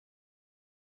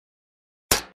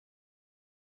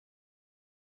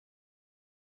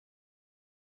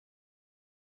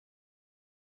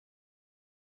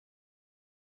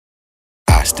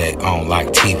stay on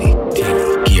like TV.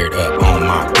 Geared up on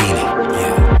my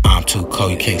beanie. I'm too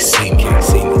cold, you can't see me.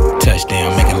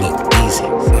 Touchdown, make it look easy.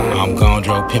 I'm gon'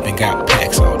 drove pimpin', got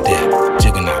packs on deck.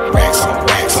 Juggernaut, racks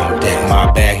on deck.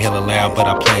 My bag hella loud, but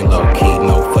I play low key.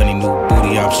 No funny new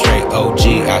booty, I'm straight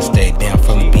OG. I stayed down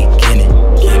from the beginning.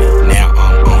 Now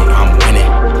I'm on, I'm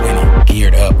winning.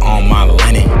 Geared up on my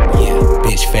linen.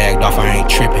 Bitch fagged off, I ain't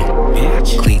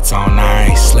trippin'. Cleats on, I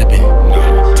ain't slippin'.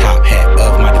 Top hat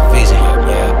of my division.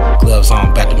 Gloves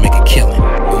on, bout to make a killin'.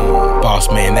 Boss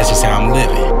man, that's just how I'm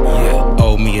living.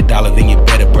 Owe me $1, then you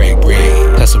better break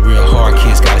bread. Cause the real hard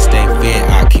kids gotta stay fed.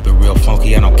 I keep it real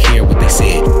funky, I don't care what they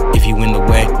said. If you in the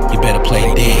way, you better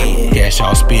play dead. Gas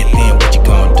all spit, then what you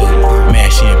gon' do?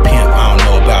 Mash and pimp, I don't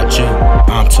know about you.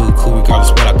 I'm too cool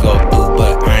regardless what I go through.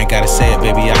 But I ain't gotta say it,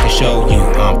 baby, I can show you.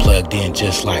 I'm plugged in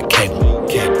just like cable.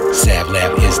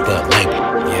 SavLav is the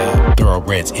label.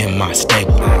 Thoroughbreds in my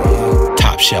stable.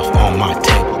 Top shelf on my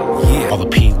table. All the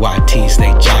PYTs,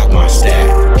 they jog my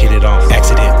style. Hit it on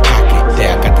accident, pocket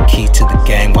there. Got the key to the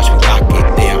game, watch me lock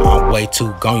it down. I'm way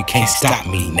too gone, you can't stop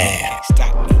me now.